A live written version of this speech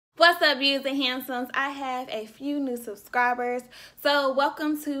What's up, beauties and handsomes? I have a few new subscribers, so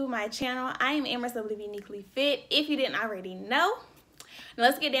welcome to my channel. I am Amaris of Live Uniquely Fit, if you didn't already know. Now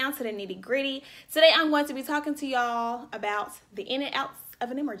let's get down to the nitty gritty. Today I'm going to be talking to y'all about the in and outs of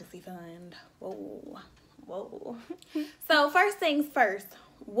an emergency fund. Whoa. So first things first,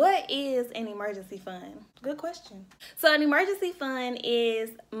 what is an emergency fund? Good question. So an emergency fund is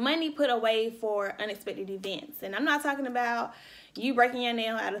money put away for unexpected events. And I'm not talking about you breaking your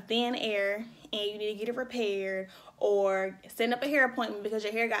nail out of thin air and you need to get it repaired, or setting up a hair appointment because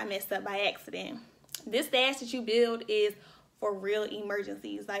your hair got messed up by accident. This stash that you build is for real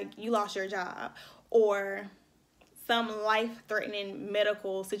emergencies, like you lost your job, or some life-threatening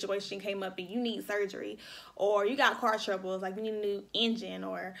medical situation came up and you need surgery, or you got car troubles, like you need a new engine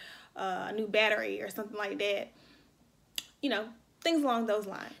or a new battery or something like that. You know, things along those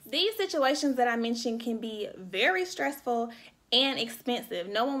lines. These situations that I mentioned can be very stressful and expensive.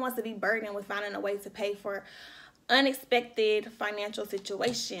 No one wants to be burdened with finding a way to pay for unexpected financial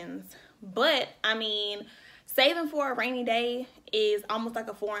situations. But, I mean, saving for a rainy day is almost like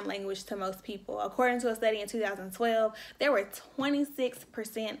a foreign language to most people. According to a study in 2012, there were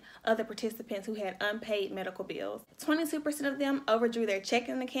 26% of the participants who had unpaid medical bills. 22% of them overdrew their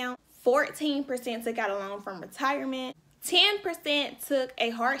checking account. 14% took out a loan from retirement. 10% took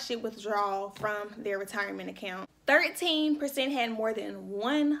a hardship withdrawal from their retirement account. 13% had more than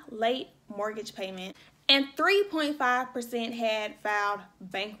one late mortgage payment. And 3.5% had filed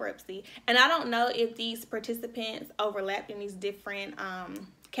bankruptcy. And I don't know if these participants overlapped in these different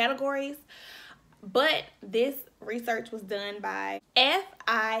categories, but this research was done by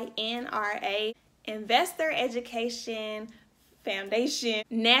FINRA, Investor Education Foundation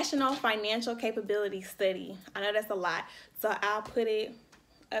National Financial Capability Study. I know that's a lot, so I'll put it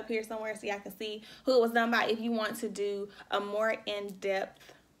up here somewhere so y'all can see who it was done by if you want to do a more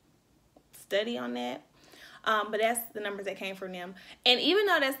in-depth study on that. But that's the numbers that came from them. And even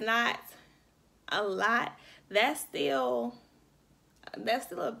though that's not a lot, that's still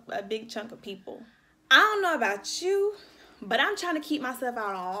a big chunk of people. I don't know about you, but I'm trying to keep myself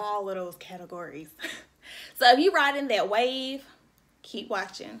out of all of those categories. So if you're riding that wave, keep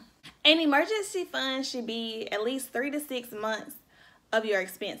watching. An emergency fund should be at least 3 to 6 months of your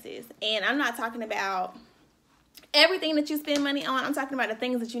expenses. And I'm not talking about everything that you spend money on. I'm talking about the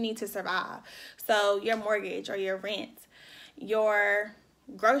things that you need to survive. So your mortgage or your rent, your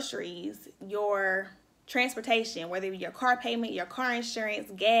groceries, your transportation, whether it be your car payment, your car insurance,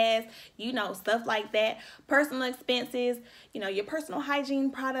 gas, you know, stuff like that. Personal expenses, you know, your personal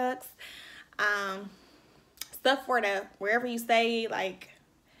hygiene products, stuff for the wherever you stay, like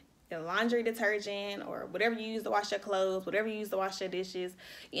the laundry detergent or whatever you use to wash your clothes, whatever you use to wash your dishes,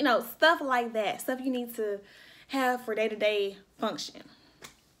 you know, stuff like that. Stuff you need to have for day-to-day function.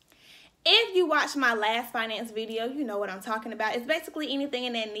 If you watched my last finance video, you know what I'm talking about. It's basically anything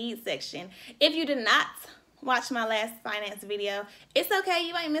in that needs section. If you did not watch my last finance video, it's okay.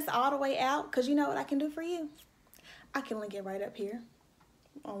 You ain't missed all the way out, because you know what I can do for you. I can link it right up here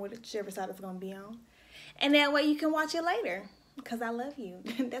on whichever side it's going to be on. And that way you can watch it later, because I love you.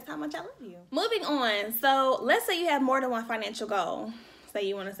 That's how much I love you. Moving on. So let's say you have more than one financial goal. Say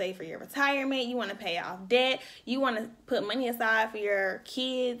you want to save for your retirement, you want to pay off debt, you want to put money aside for your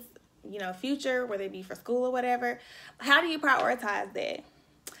kids, you know, future, whether it be for school or whatever. How do you prioritize that?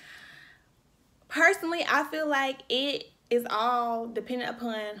 Personally, I feel like it is all dependent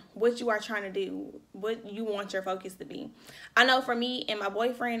upon what you are trying to do, what you want your focus to be. I know for me and my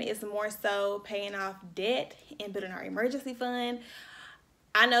boyfriend, it's more so paying off debt and building our emergency fund.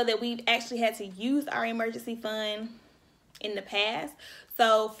 I know that we've actually had to use our emergency fund in the past.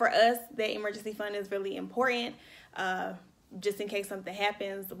 So for us, that emergency fund is really important. Just in case something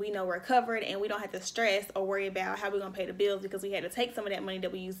happens, we know we're covered and we don't have to stress or worry about how we're going to pay the bills, because we had to take some of that money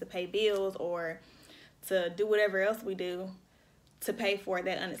that we used to pay bills or to do whatever else we do to pay for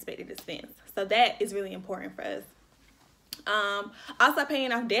that unexpected expense. So that is really important for us. Also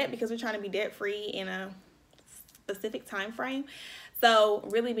paying off debt, because we're trying to be debt free in a specific time frame. So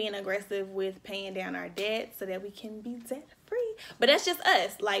really being aggressive with paying down our debt so that we can be debt free. But that's just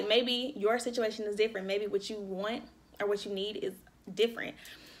us. Like, maybe your situation is different. Maybe what you want or what you need is different.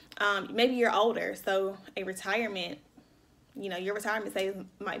 Maybe you're older, so a retirement, you know, your retirement savings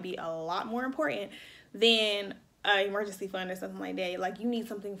might be a lot more important than an emergency fund or something like that. Like, you need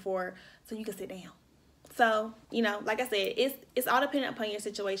something so you can sit down. So, you know, like I said, it's all dependent upon your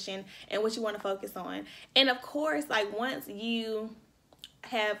situation and what you want to focus on. And of course, like, once you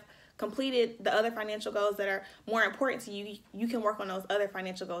have completed the other financial goals that are more important to you, you can work on those other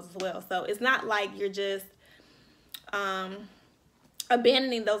financial goals as well. So it's not like you're just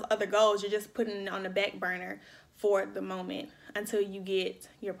abandoning those other goals. You're just putting it on the back burner for the moment until you get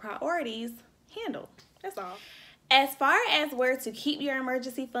your priorities handled. That's all. As far as where to keep your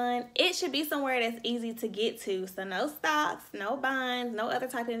emergency fund, it should be somewhere that's easy to get to. So no stocks, no bonds, no other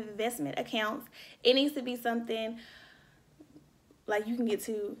type of investment accounts. It needs to be something like you can get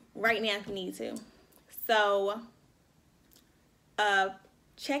to right now if you need to. So a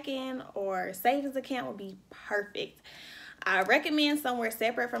check-in or savings account would be perfect. I recommend somewhere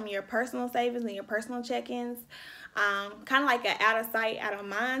separate from your personal savings and your personal check-ins. Kind of like an out of sight, out of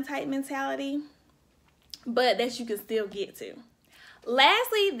mind type mentality, but that you can still get to.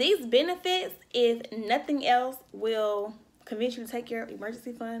 Lastly, these benefits, if nothing else, will convince you to take your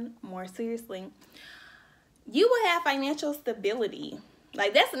emergency fund more seriously. You will have financial stability.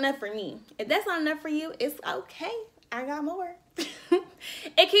 Like, that's enough for me. If that's not enough for you, it's okay. I got more.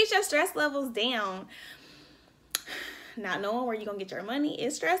 It keeps your stress levels down. Not knowing where you're going to get your money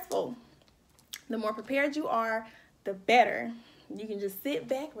is stressful. The more prepared you are, the better. You can just sit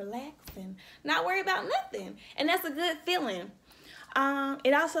back, relax, and not worry about nothing. And that's a good feeling.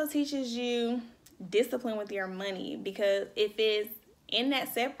 It also teaches you discipline with your money, because if it's in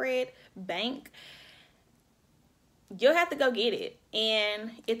that separate bank, you'll have to go get it.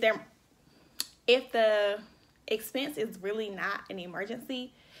 And if the expense is really not an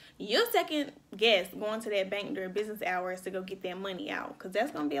emergency, you'll second guess going to that bank during business hours to go get that money out, because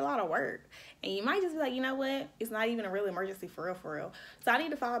that's going to be a lot of work. And you might just be like, you know what? It's not even a real emergency for real, for real. So I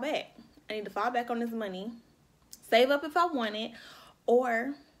need to fall back. I need to fall back on this money, save up if I want it,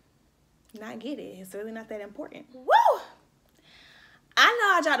 or not get it. It's really not that important. Woo! I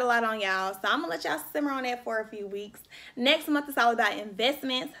know I dropped a lot on y'all, so I'm going to let y'all simmer on that for a few weeks. Next month is all about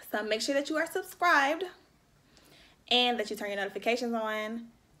investments, so make sure that you are subscribed and that you turn your notifications on.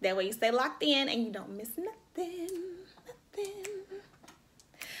 That way you stay locked in and you don't miss nothing.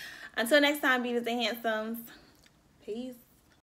 Until next time, beauties and handsomes. Peace.